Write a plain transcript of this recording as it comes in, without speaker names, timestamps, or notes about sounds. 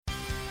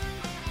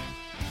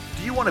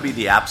Do you want to be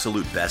the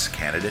absolute best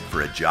candidate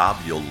for a job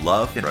you'll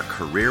love in a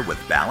career with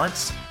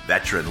balance?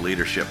 Veteran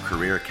leadership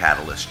career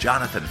catalyst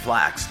Jonathan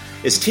Flax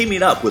is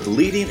teaming up with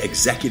leading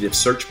executive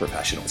search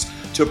professionals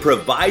to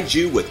provide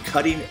you with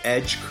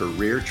cutting-edge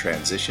career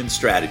transition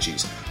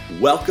strategies.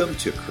 Welcome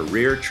to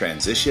Career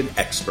Transition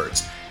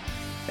Experts.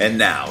 And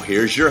now,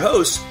 here's your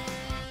host,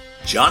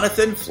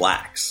 Jonathan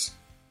Flax.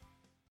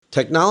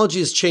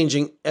 Technology is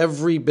changing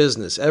every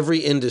business, every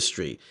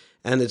industry,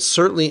 and it's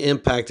certainly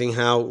impacting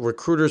how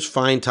recruiters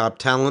find top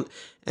talent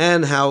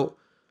and how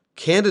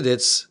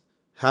candidates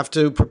have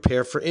to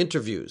prepare for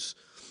interviews.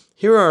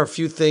 Here are a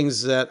few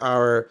things that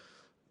our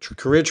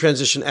career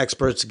transition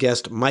experts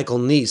guest Michael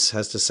Neese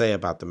has to say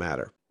about the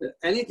matter.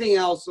 Anything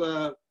else,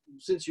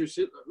 since you're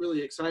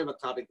really excited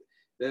about the topic,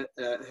 that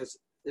has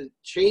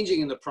changing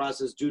in the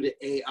process due to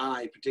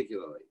AI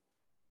particularly?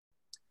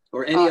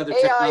 Or any other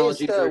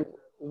technology?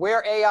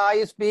 Where AI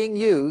is being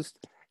used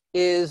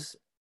is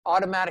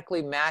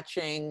automatically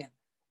matching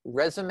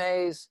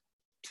resumes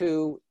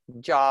to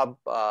job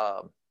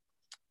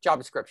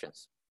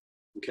descriptions.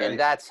 Okay. And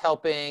that's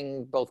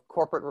helping both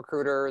corporate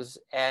recruiters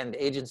and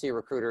agency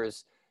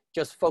recruiters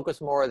just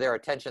focus more of their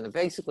attention. And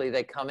basically,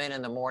 they come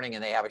in the morning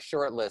and they have a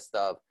short list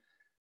of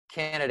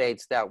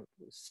candidates that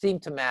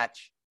seem to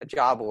match a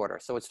job order.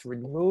 So it's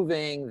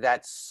removing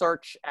that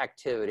search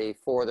activity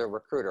for the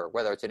recruiter,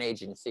 whether it's an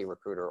agency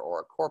recruiter or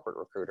a corporate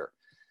recruiter.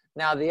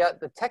 Now,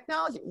 the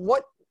technology,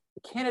 what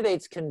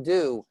candidates can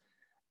do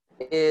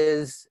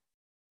is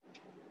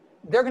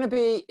they're going to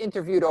be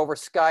interviewed over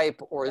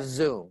Skype or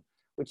Zoom,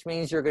 which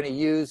means you're going to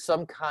use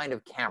some kind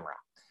of camera.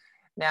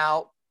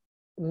 Now,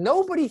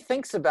 nobody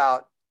thinks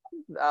about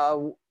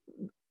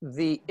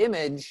the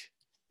image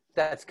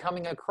that's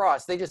coming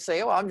across. They just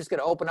say, oh, I'm just going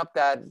to open up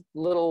that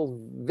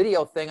little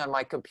video thing on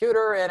my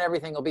computer and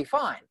everything will be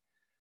fine.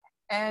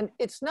 And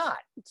it's not.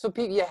 So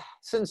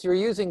since you're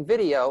using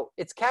video,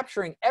 it's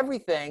capturing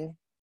everything.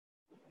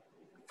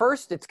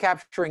 First, it's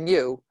capturing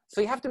you.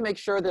 So you have to make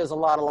sure there's a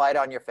lot of light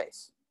on your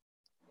face.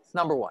 It's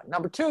number one.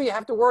 Number two, you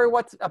have to worry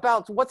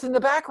about what's in the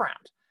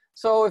background.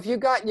 So if you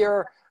got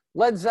your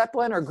Led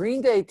Zeppelin or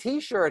Green Day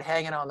t-shirt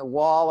hanging on the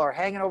wall or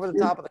hanging over the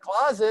top of the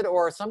closet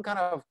or some kind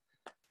of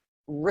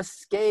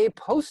risque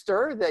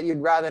poster that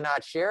you'd rather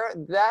not share,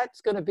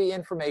 that's going to be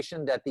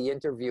information that the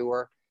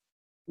interviewer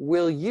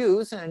will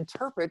use and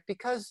interpret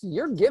because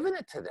you're giving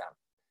it to them.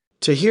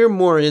 To hear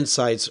more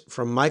insights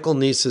from Michael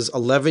Neese's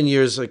 11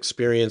 years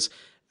experience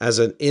as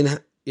an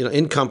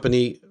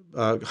in-company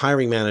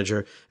hiring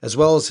manager, as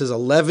well as his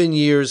 11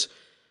 years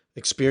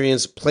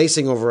experience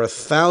placing over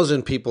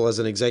 1,000 people as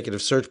an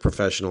executive search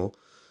professional,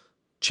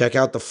 check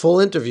out the full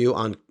interview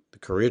on the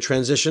Career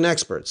Transition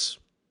Experts.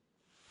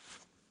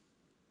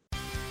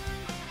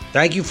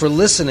 Thank you for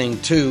listening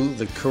to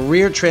the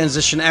Career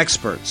Transition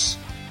Experts.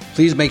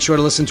 Please make sure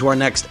to listen to our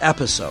next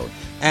episode.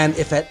 And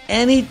if at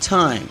any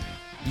time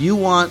you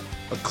want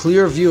a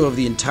clear view of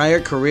the entire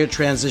career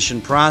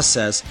transition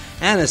process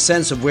and a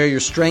sense of where your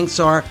strengths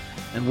are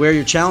and where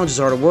your challenges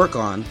are to work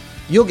on,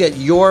 you'll get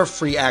your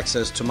free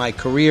access to my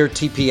Career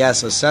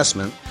TPS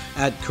assessment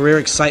at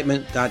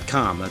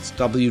careerexcitement.com. That's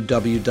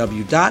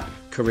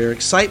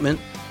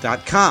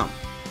www.careerexcitement.com.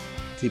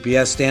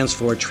 TPS stands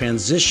for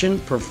Transition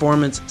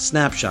Performance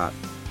Snapshot.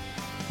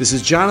 This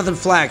is Jonathan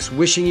Flax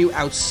wishing you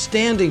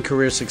outstanding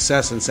career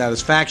success and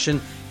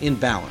satisfaction in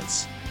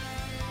balance.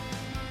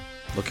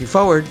 Looking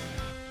forward.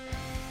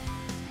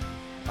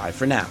 Bye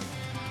for now.